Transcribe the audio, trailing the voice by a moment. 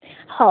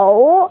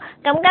好，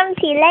咁今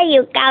次咧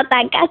要教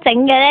大家整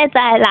嘅咧就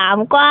係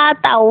南瓜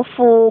豆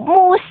腐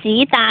慕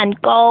絲蛋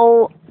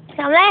糕。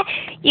咁咧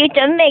要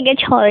準備嘅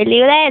材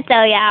料咧就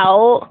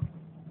有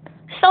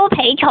酥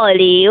皮材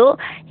料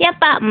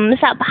150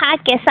克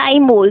嘅西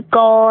梅乾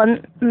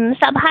，50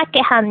克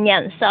嘅杏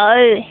仁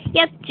碎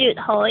，1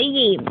撮海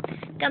鹽。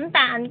咁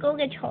蛋糕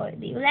嘅材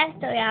料咧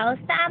就有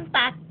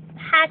300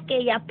克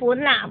嘅日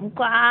本南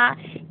瓜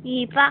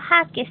，200克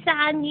嘅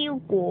山腰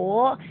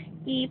果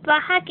，200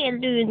克嘅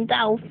嫩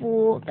豆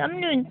腐。咁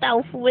嫩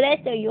豆腐咧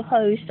就要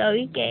去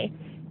水嘅，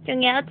仲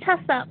有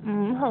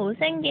75毫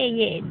升嘅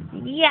椰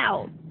子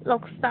油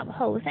，60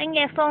毫升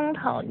嘅楓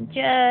糖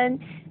漿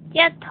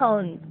，1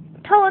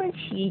湯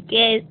匙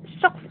嘅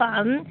粟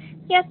粉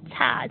，1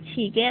茶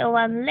匙嘅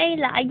雲呢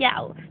拿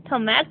油，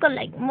同埋1個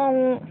檸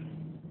檬。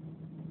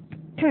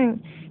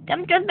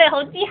咁準備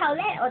好之後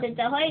呢，我哋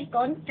就可以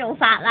講做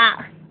法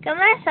啦。咁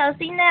呢，首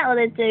先呢，我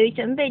哋就要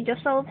準備咗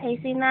酥皮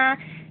先啦。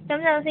咁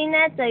首先呢，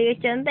就要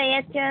準備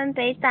一張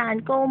比蛋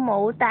糕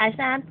模大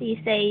3至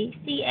4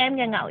 cm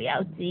嘅牛油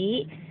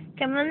紙，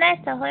咁樣呢，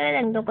就可以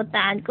令到個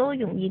蛋糕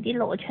容易啲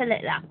攞出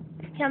嚟啦。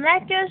咁呢，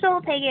將酥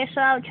皮嘅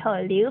所有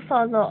材料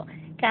放落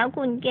攪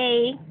拌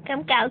機，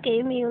咁攪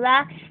幾秒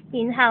啦，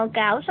然後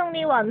攪鬆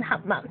啲混合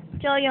物，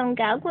再用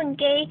攪拌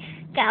機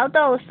攪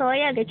到所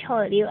有嘅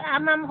材料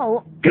啱啱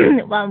好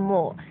混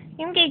和。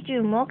咁記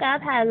住唔好攪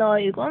太耐，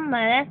如果唔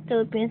係咧就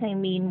會變成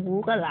麵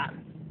糊噶啦。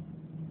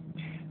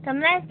咁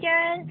咧將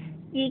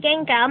已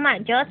經攪埋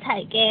咗一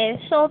齊嘅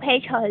酥皮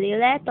材料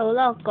咧倒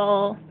落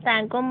個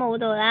蛋糕模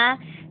度啦，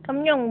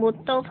咁用抹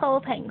刀鋪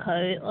平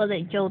佢，我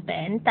嚟做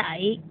餅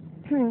底。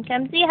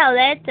咁之後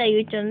咧就要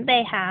準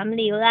備餡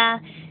料啦。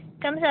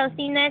咁首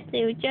先咧就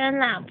要將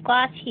南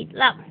瓜切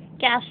粒，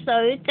隔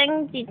水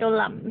蒸至到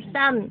腍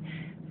身，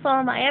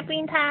放埋一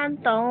邊攤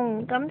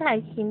凍。咁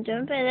提前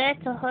準備咧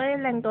就可以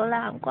令到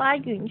南瓜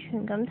完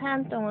全咁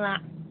攤凍啦。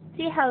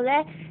之後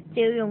咧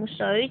就要用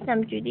水浸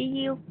住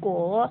啲腰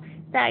果，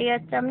大約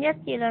浸1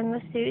至2個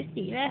小時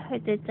咧，佢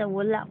哋就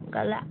會腍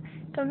噶啦。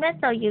咁咧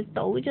就要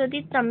倒咗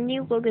啲浸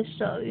腰果嘅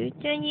水，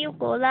將腰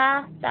果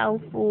啦、豆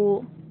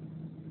腐、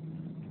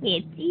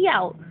椰子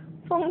油、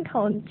楓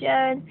糖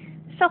漿、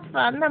粟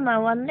粉同埋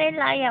雲呢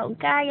拿油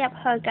加入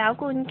去攪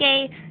拌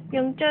機，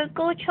用最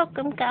高速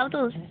咁攪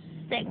到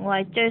成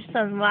為最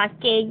順滑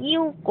嘅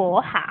腰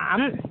果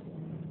餡。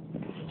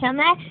咁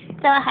呢，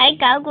就喺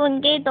攪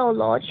拌機度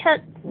攞出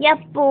一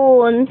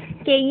半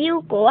嘅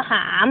腰果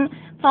餡，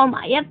放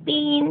埋一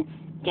邊，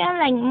將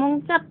檸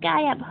檬汁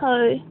加入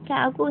去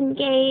攪拌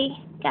機，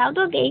攪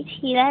多幾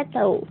次呢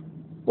就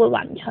會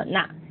勻勻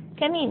啦。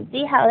咁然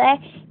之後呢，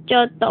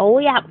再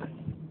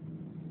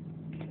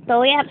倒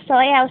入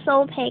所有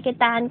酥皮嘅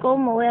蛋糕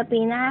模入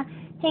邊啦，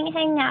輕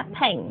輕壓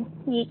平，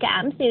以減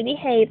少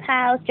啲氣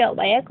泡，作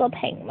為一個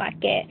平滑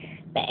嘅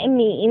餅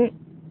面。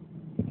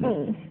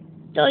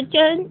再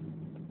將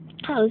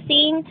頭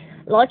先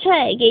攞出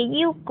嚟嘅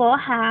腰果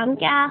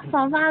餡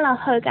放返落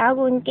去攪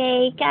拌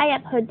機，加入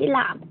去啲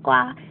南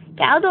瓜，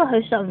攪到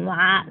佢順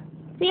滑。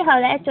之後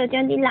呢，再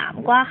將啲南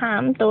瓜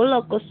餡倒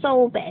落個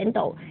酥餅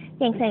度，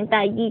形成第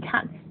2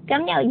層。咁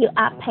又要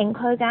壓平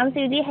佢，減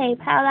少啲氣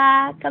泡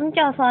啦。咁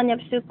再放入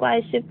雪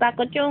櫃雪8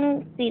個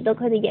鐘，至到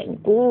佢哋凝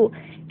固。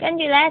跟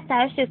住呢，就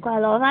喺雪櫃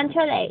攞返出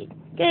嚟，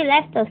跟住呢，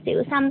就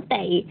小心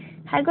地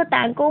喺個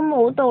蛋糕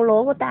模度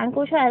攞個蛋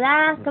糕出嚟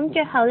啦。咁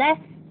最後呢，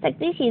食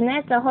之前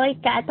呢，就可以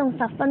解凍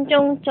10分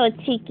鐘，再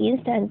切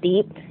件上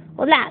碟。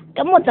好啦，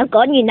咁我就講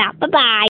完啦，拜拜。